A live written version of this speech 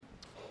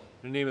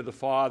In the name of the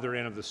Father,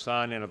 and of the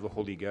Son, and of the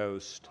Holy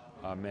Ghost.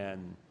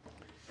 Amen.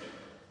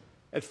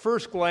 At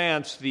first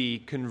glance, the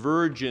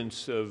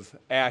convergence of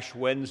Ash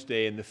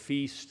Wednesday and the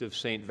feast of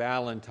St.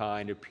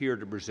 Valentine appear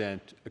to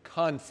present a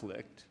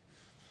conflict.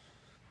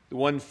 The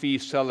one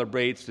feast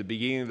celebrates the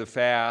beginning of the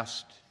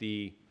fast,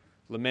 the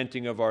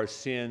lamenting of our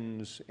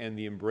sins, and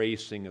the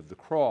embracing of the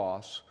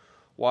cross,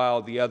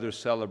 while the other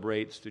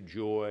celebrates the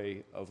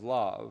joy of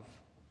love.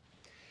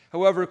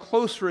 However,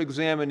 closer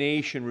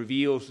examination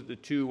reveals that the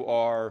two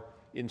are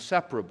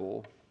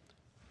inseparable,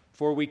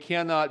 for we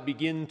cannot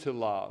begin to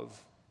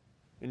love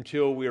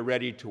until we are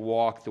ready to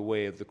walk the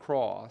way of the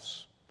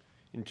cross,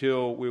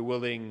 until we're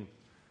willing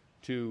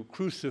to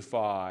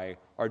crucify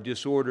our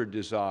disordered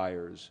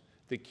desires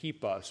that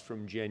keep us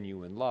from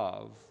genuine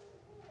love.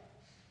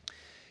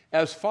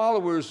 As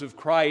followers of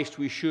Christ,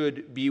 we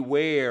should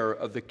beware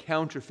of the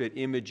counterfeit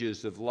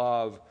images of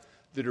love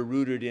that are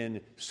rooted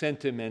in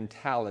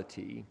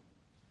sentimentality.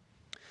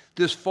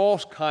 This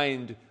false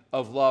kind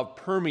of love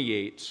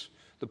permeates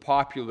the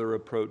popular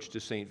approach to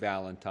St.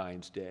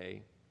 Valentine's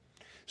Day.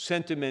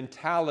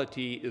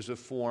 Sentimentality is a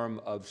form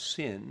of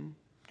sin.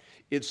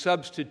 It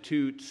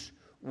substitutes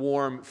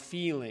warm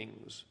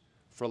feelings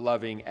for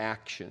loving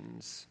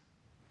actions.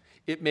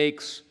 It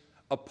makes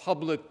a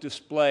public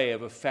display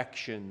of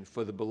affection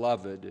for the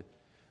beloved,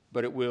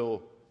 but it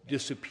will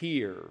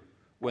disappear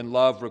when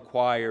love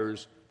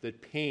requires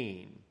that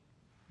pain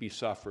be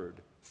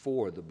suffered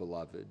for the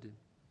beloved.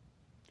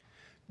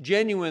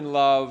 Genuine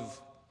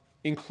love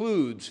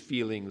includes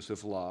feelings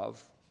of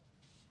love.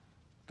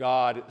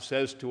 God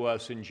says to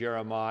us in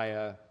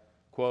Jeremiah,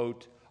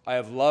 quote, "I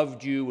have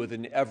loved you with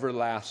an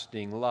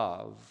everlasting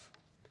love."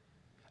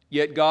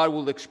 Yet God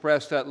will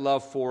express that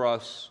love for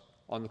us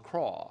on the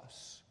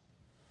cross.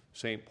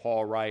 St.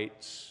 Paul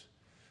writes,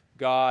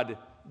 God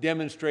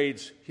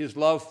demonstrates his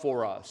love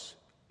for us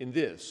in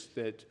this,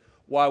 that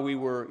while we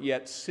were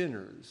yet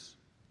sinners,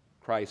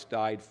 Christ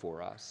died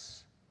for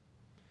us.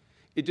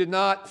 It did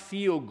not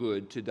feel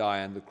good to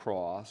die on the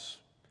cross,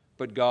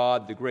 but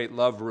God, the great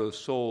lover of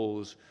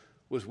souls,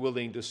 was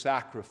willing to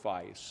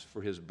sacrifice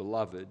for his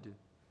beloved.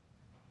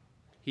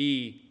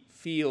 He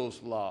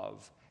feels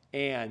love,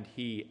 and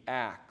he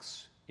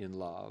acts in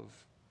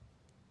love.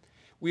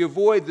 We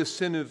avoid the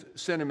sin of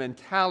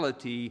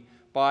sentimentality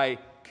by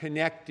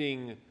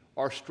connecting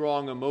our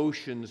strong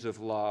emotions of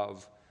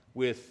love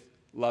with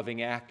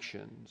loving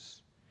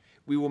actions.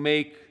 We will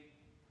make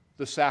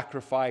the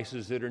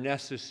sacrifices that are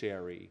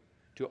necessary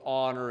to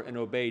honor and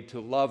obey, to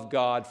love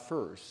God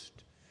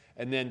first,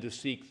 and then to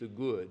seek the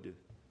good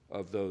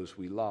of those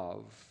we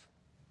love.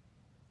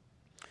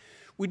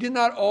 We do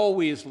not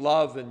always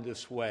love in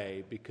this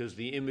way because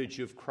the image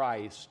of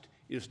Christ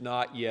is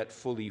not yet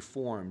fully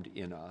formed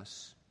in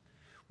us.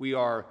 We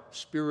are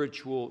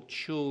spiritual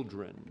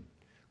children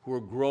who are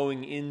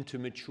growing into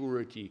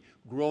maturity,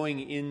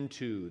 growing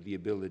into the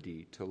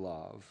ability to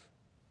love.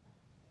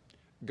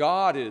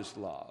 God is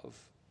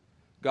love.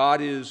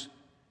 God is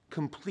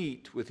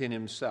complete within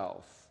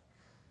himself.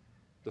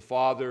 The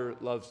Father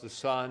loves the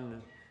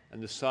Son,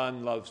 and the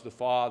Son loves the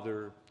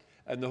Father,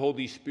 and the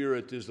Holy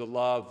Spirit is the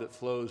love that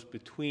flows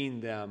between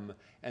them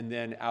and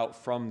then out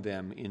from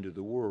them into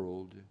the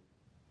world.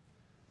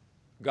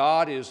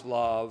 God is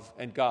love,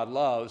 and God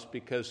loves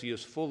because he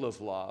is full of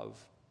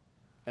love,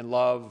 and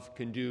love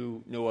can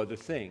do no other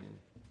thing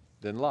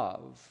than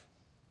love.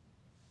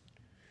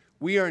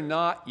 We are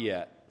not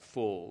yet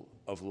full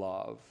of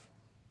love.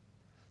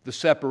 The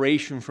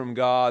separation from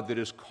God that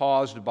is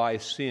caused by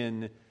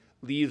sin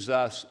leaves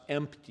us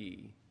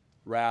empty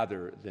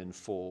rather than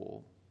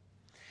full.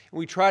 And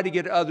we try to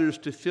get others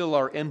to fill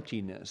our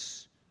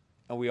emptiness,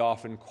 and we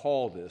often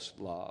call this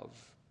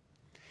love.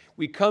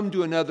 We come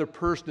to another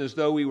person as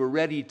though we were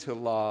ready to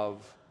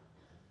love,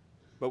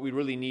 but we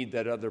really need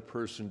that other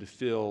person to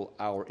fill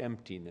our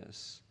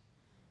emptiness.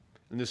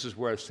 And this is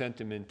where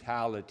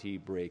sentimentality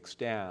breaks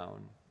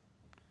down.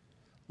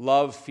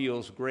 Love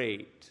feels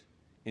great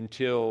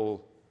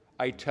until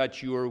I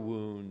touch your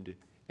wound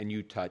and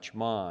you touch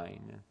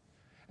mine.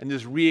 And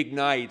this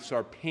reignites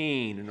our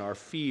pain and our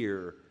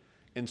fear,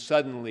 and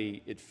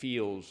suddenly it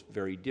feels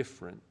very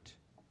different.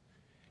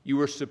 You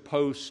were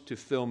supposed to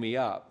fill me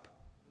up,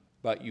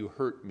 but you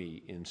hurt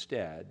me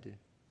instead.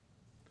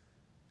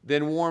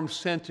 Then warm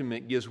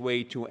sentiment gives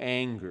way to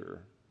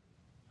anger.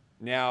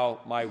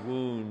 Now my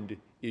wound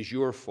is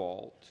your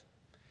fault.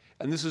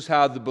 And this is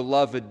how the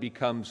beloved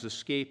becomes the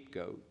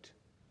scapegoat,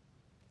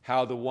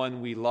 how the one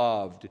we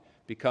loved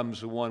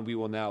becomes the one we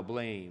will now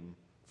blame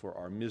for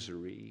our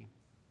misery.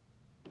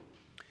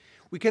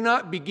 We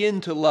cannot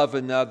begin to love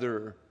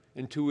another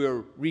until we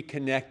are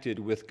reconnected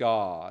with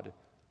God,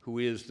 who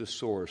is the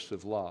source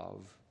of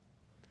love.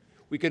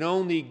 We can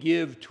only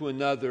give to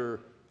another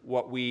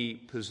what we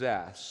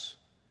possess,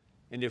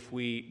 and if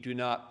we do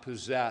not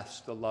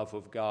possess the love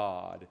of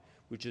God,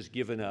 which is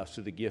given us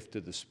through the gift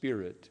of the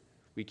Spirit,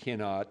 we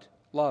cannot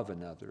love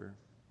another.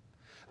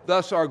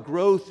 Thus, our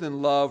growth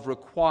in love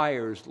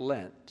requires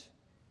Lent,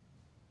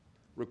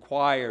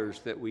 requires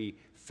that we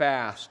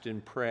fast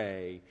and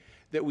pray,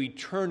 that we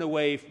turn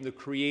away from the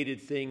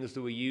created things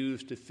that we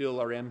use to fill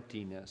our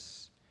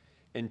emptiness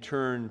and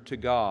turn to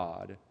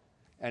God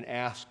and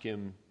ask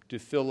Him to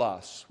fill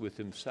us with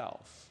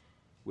Himself,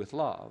 with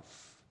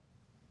love.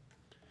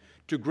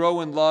 To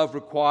grow in love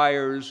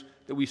requires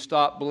that we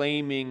stop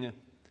blaming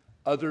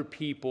other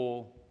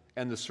people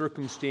and the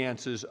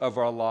circumstances of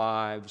our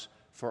lives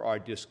for our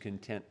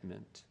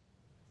discontentment.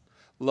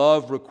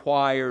 Love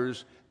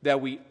requires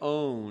that we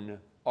own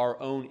our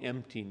own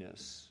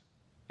emptiness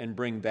and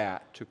bring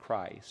that to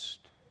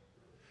Christ.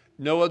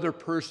 No other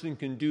person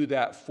can do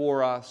that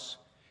for us,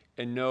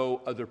 and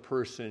no other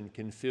person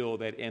can fill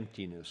that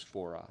emptiness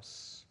for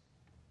us.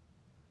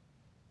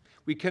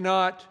 We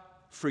cannot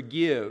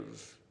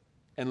forgive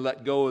and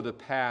let go of the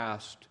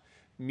past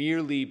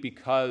merely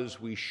because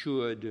we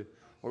should,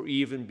 or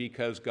even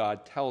because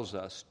God tells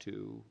us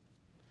to.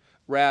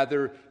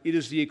 Rather, it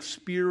is the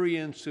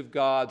experience of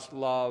God's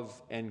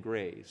love and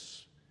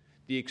grace,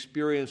 the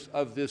experience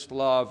of this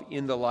love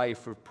in the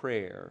life of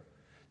prayer,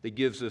 that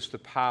gives us the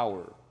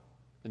power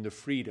and the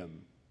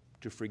freedom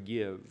to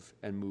forgive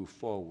and move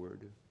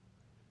forward.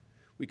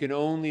 We can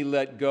only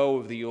let go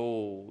of the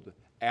old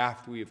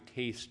after we have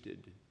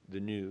tasted the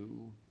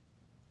new.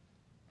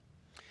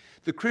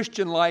 The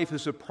Christian life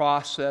is a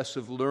process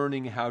of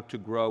learning how to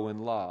grow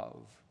in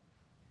love.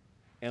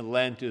 And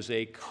Lent is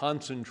a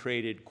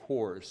concentrated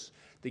course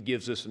that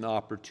gives us an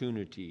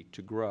opportunity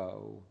to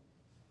grow.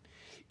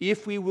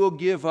 If we will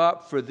give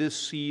up for this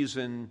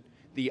season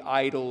the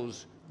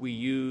idols we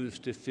use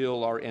to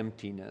fill our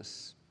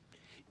emptiness,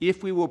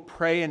 if we will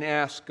pray and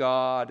ask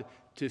God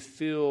to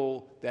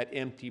fill that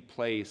empty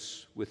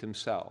place with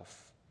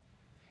Himself,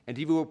 and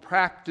if we will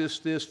practice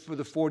this for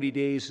the 40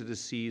 days of the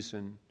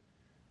season,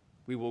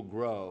 we will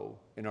grow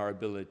in our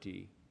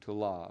ability to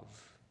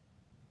love.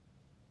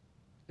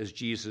 As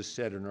Jesus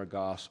said in our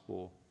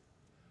gospel,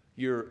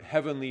 your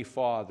heavenly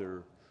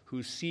Father,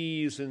 who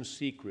sees in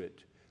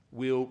secret,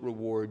 will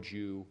reward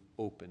you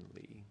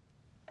openly.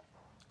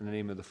 In the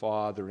name of the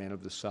Father, and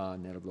of the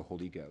Son, and of the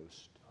Holy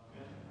Ghost.